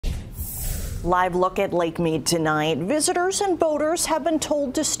Live look at Lake Mead tonight. Visitors and boaters have been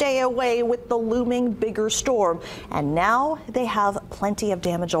told to stay away with the looming bigger storm, and now they have plenty of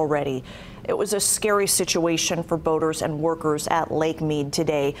damage already. It was a scary situation for boaters and workers at Lake Mead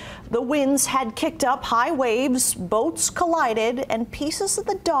today. The winds had kicked up high waves, boats collided, and pieces of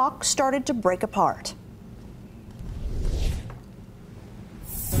the dock started to break apart.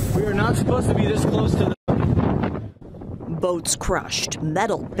 We are not supposed to be this close to the Boats crushed,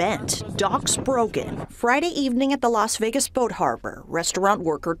 metal bent, docks broken. Friday evening at the Las Vegas Boat Harbor, restaurant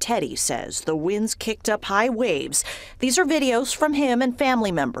worker Teddy says the winds kicked up high waves. These are videos from him and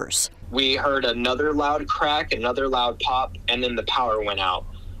family members. We heard another loud crack, another loud pop, and then the power went out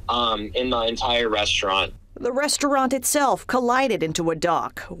in the entire restaurant. The restaurant itself collided into a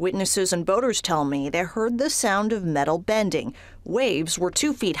dock. Witnesses and boaters tell me they heard the sound of metal bending. Waves were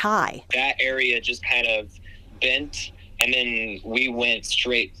 2 feet high. That area just kind of bent, and then we went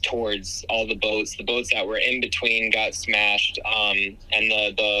straight towards all the boats. The boats that were in between got smashed, and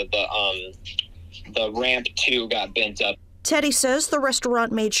the ramp too got bent up. Teddy says the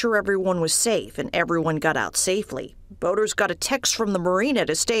restaurant made sure everyone was safe and everyone got out safely. Boaters got a text from the marina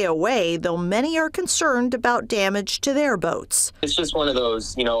to stay away, though many are concerned about damage to their boats. It's just one of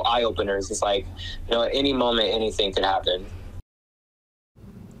those, eye-openers. It's like, at any moment, anything could happen.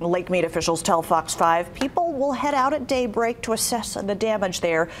 Lake Mead officials tell Fox 5 people will head out at daybreak to assess the damage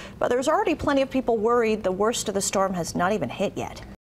there, but there's already plenty of people worried the worst of the storm has not even hit yet.